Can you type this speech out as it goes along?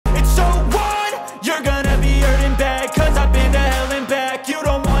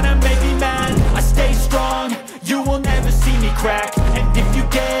crack. And if you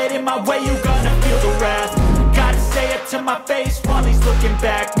get in my way, you gonna feel the wrath. Gotta say it to my face while he's looking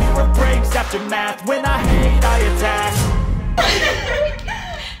back. Mirror breaks after math. When I hate, I attack.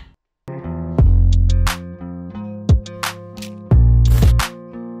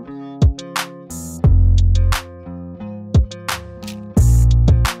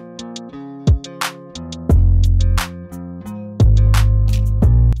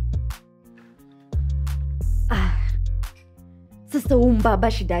 Sasa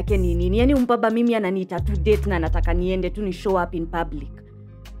Mubaba shida yake ni nini? Yaani Mubaba mimi ananiita to date na nataka niende tu ni show up in public.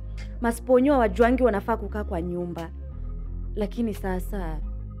 Masponyo wajuangi wanafaa kukaa kwa nyumba. Lakini sasa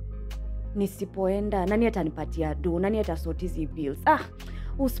nisipoenda nani atanipatia do? Nani atasort hizi bills?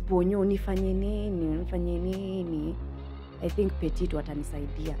 Usponyo nifanye nini? I think Petite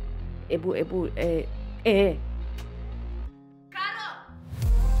watanisaidia.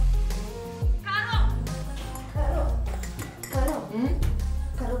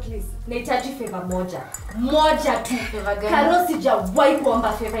 Karo, please. Nahitaji favor moja tu. Favor gani? Karo sijawahi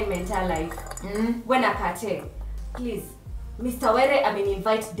kuomba favor in my entire life. When akate. Please. Mr. Were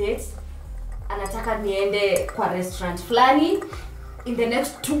ameni-invite date. Anataka niende kwa restaurant fulani in the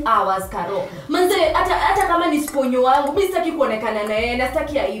next 2 hours, Karo. Manze hata kama ni sponyo wangu, mimi sitaki kuonekana na yeye,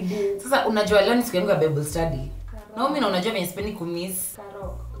 sitaki aibu. Sasa unajua leo ni siku yangu ya Bible study. Naomi na unajua mimi sipendi kumiss.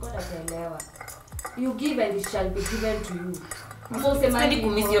 Karo, God ataelewa. You give and it shall be given to you. Sipendi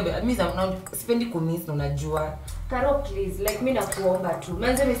kumiss hiyo. Mimi sipendi kumiss na unajua. Karo, please, like mimi nakuomba tu.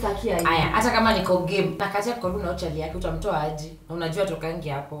 Manze msaki aibu. Aya, hata kama niko game, nakatia kwa na uchali yake utamtoa aje? Na unajua tokangi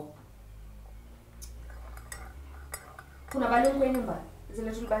hapo. Kuna balloon kwa nyumba?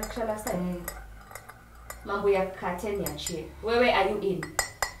 Zile tulibakisha last time. Mambo ya curtain niachie. Wewe are you in?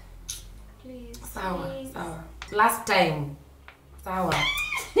 Please. Sawa. Last time. Sawa.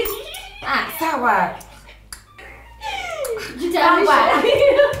 Sawa. Jitayarisha.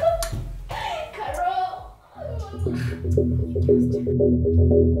 Karo.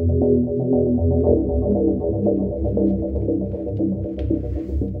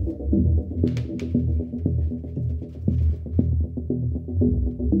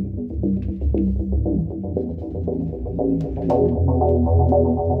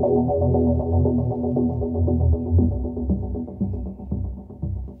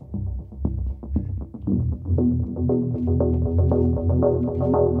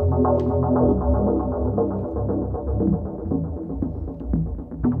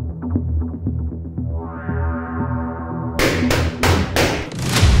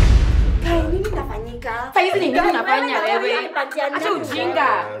 Saizi ni nini unafanya wewe? Acha ujinga.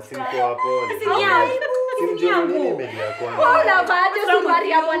 Simko hapo. Sini yangu. Ona baada safari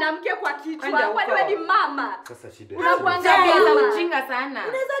ya mwanamke kwa kichwa. Kwani wewe ni mama? Sasa shida. Unakuangalia ujinga sana.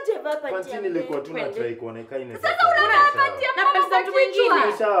 Unaweza je vapa kwa nini nilikuwa tunatry kuonekana ina. Sasa unapatia na pesa mtu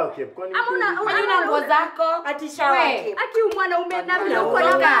mwingine. Sawa, kwani una nguo zako? Atisha wake. Aki mwanaume na vile uko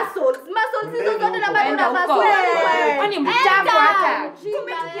na muscles hizo zote na bado unavaa suruali. Kwani mchafu hata.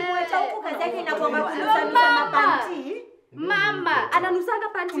 Kumbe tukimwacha huko kazi yake inakuwa kunusa panty. Mama, ananusanga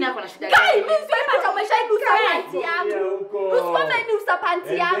panty. Kuna shida gani? Kai, mimi sipata umeshainusa panty yangu. Usikwambie nusa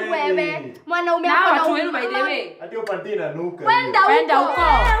panty yangu wewe. Mwanaume hapo na wewe by the way. Hadi hiyo panty inanuka. Kwenda huko.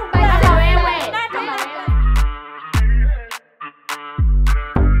 Hata wewe.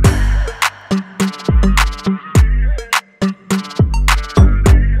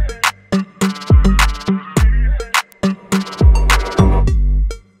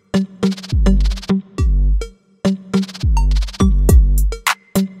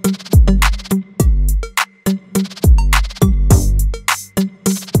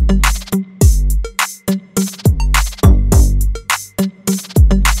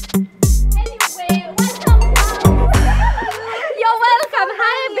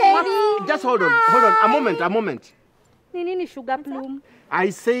 Hold on, a moment. Nini sugar plum?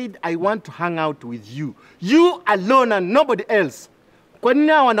 I said I want to hang out with you. You alone and nobody else. Kwa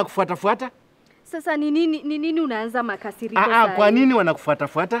nini wanakufuata? Sasa ni nini unaanza makasiriko sasa? Kwa nini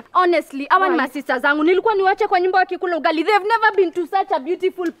wanakufuata? Honestly, hawa ni masista zangu. Nilikuwa niwache kwa nyumba wakikula ugali. They've never been to such a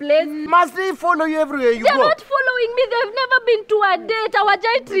beautiful place. Must they follow you everywhere you go? They're not following me. They've never been to a date.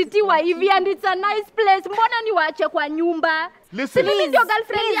 Hawajai treatiwa hivi and it's a nice place. Mbona niwache kwa nyumba? Listen. Si mimi ndio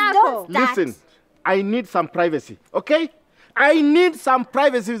girlfriend yako. Listen. I need some privacy, okay? I need some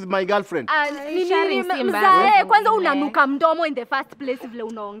privacy with my girlfriend. Mzae, kwanza unanuka mdomo in the first place vile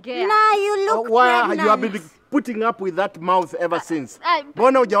unaongea. Nah, you look why you have been putting up with that mouth ever since?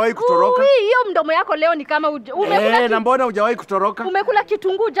 Mbona hujawahi kutoroka? Hiyo mdomo yako leo ni kama umekula. Na mbona hujawahi kutoroka? Umekula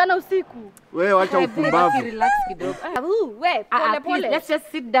kitunguu jana usiku. Wewe acha upumbavu. Relax kidogo. Wewe pole. Let's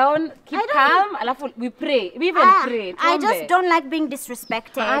just sit down, keep calm, alafu we pray. We even pray. I just don't like being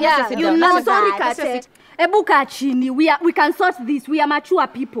disrespected. You know, sorry Kate. Ebuka chini. We can sort this. We are mature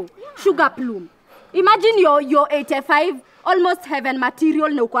people. Sugar plum. Imagine you're 85, almost heaven material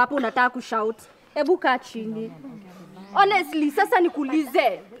na uko hapo unataka kushout. Ebuka chini. Honestly, sasa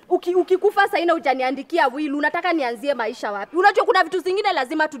nikuulize. Ukikufa sasa ina hujaniandikia will, unataka nianzie maisha wapi? Unajua kuna vitu zingine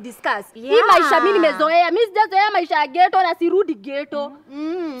lazima tu discuss. Hii maisha mimi nimezoea. Mimi sijazoea maisha ya ghetto na sirudi ghetto.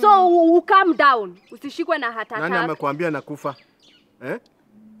 So calm down. Usishikwe na heart attack. Nani amekwambia nakufa?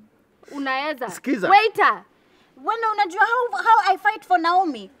 Unaweza. Sikiza. Waiter. Wana unajua how I fight for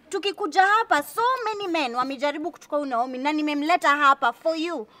Naomi. Tukikuja hapa so many men wamejaribu kuchukua Naomi na nimemleta hapa for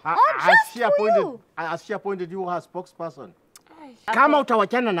you. Has she appointed you as spokesperson? Kama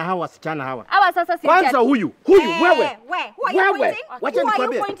utawachana na hawa wasichana hawa. Hawa sasa si kwanza huyu wewe. Wacha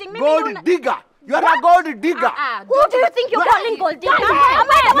nikwambie. Gold digger. You are a gold digger. Who do you think you're calling gold digger?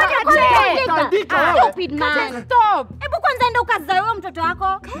 Stupid man. Stop. Hebu kwanza enda ukazae huyo mtoto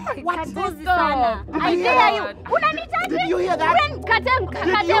wako. Watuzi sana. I dare you. Unanitaji? Did you hear that?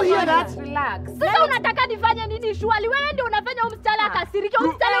 Did you hear that? Relax. Sasa unataka nifanye nini shwali? Wewe ndio unafanya umstala akasirike.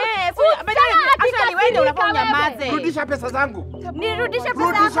 Umstala. Actually wewe ndio unafanya nyamaze. Rudisha pesa zangu. Nirudishe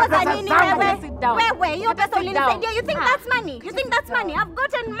pesa zako za nini wewe? Wewe, hiyo pesa ulinisaidia. You think that's money? You think that's money? I've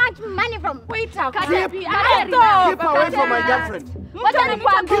gotten much money from Keep away from my girlfriend.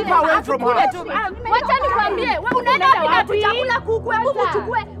 Keep away from her. Wacha nikwambie, wewe unaenda kuchakula kuku, hebu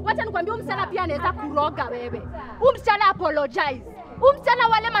uchukue. Wacha nikwambie msichana pia anaweza kuroga wewe. Msichana apologize. Msichana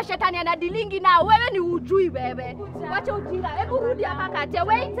wale mashetani anadilingi nao, wewe ni ujui wewe. Wacha ujinga. Hebu rudi hapa Kate,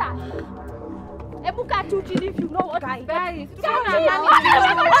 waiter. Hebu kaa tu chini if you know what guys. Wewe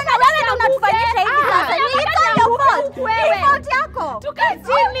ndo unatufanyisha hivi sasa. Ni your fault. Ni fault yako. Tukae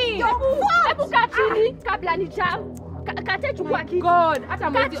chini. Hebu kaa chini kabla nijao. Kate chukua kitu. God,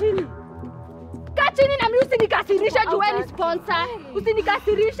 hata kaa chini. Kaa chini na mimi usinikasirishe juu wewe ni sponsor.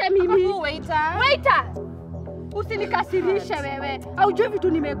 Usinikasirishe mimi. Waiter. Usinikasirishe wewe. Haujui vitu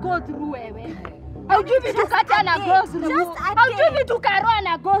nimego through wewe. Haujui vitu Kate na go through. Haujui vitu Karo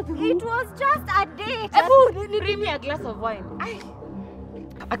na go through. It was just a date. Bring me a glass of wine.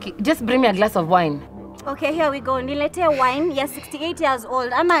 Okay, just bring me a glass of wine. Okay, here we go. Niletee wine ya 68 years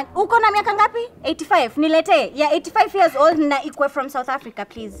old. Ama uko na miaka ngapi? 85. Niletee ya 85 years old na ikwe from South Africa,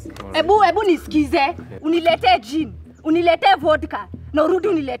 please. Ebu nisikize. Uniletee gin. Uniletee vodka. Na urudi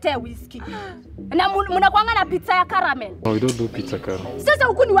uniletee whiskey. Na mnakuanga na pizza ya caramel. No, we don't do pizza caramel. Sasa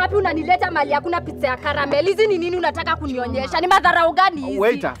huku ni wapi unanileta mali hakuna pizza ya caramel? Hizi ni nini unataka kunionyesha? Ni madharau gani hizi?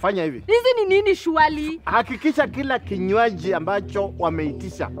 Waiter, fanya hivi. Hizi ni nini shwali? Hakikisha kila kinywaji ambacho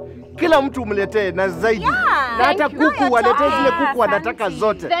wameitisha kila mtu umletee na zaidi. Na hata kuku waletee zile kuku wanataka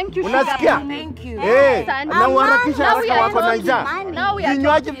zote. Unasikia? Thank you. Na uharakisha haraka wako na njaa.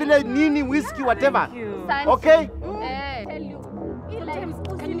 Kinywaji vile nini, whisky, whatever. Okay?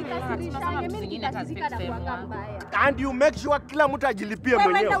 And you make sure kila mtu ajilipie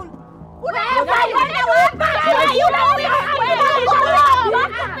mwenyewe.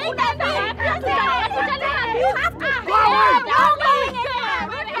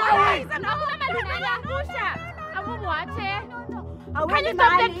 Can you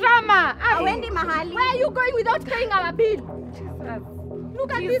stop the drama? Mahali. Where are you going without paying our bill?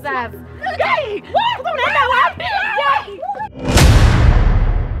 Look at this. Hey! Unaenda wapi?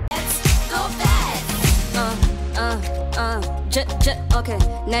 Go back. Okay,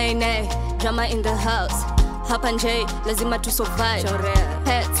 nay, drama in the house. Hapa nje, lazima tu survive.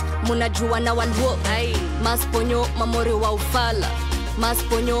 Pets, munajua na one walk. Mas ponyo, mamori wa ufala. Mas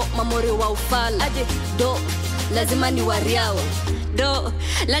ponyo, mamori wa ufala. Do, lazima ni wariao. Do,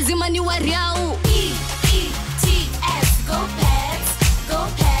 lazima ni wariao. E-E-T-S, go back.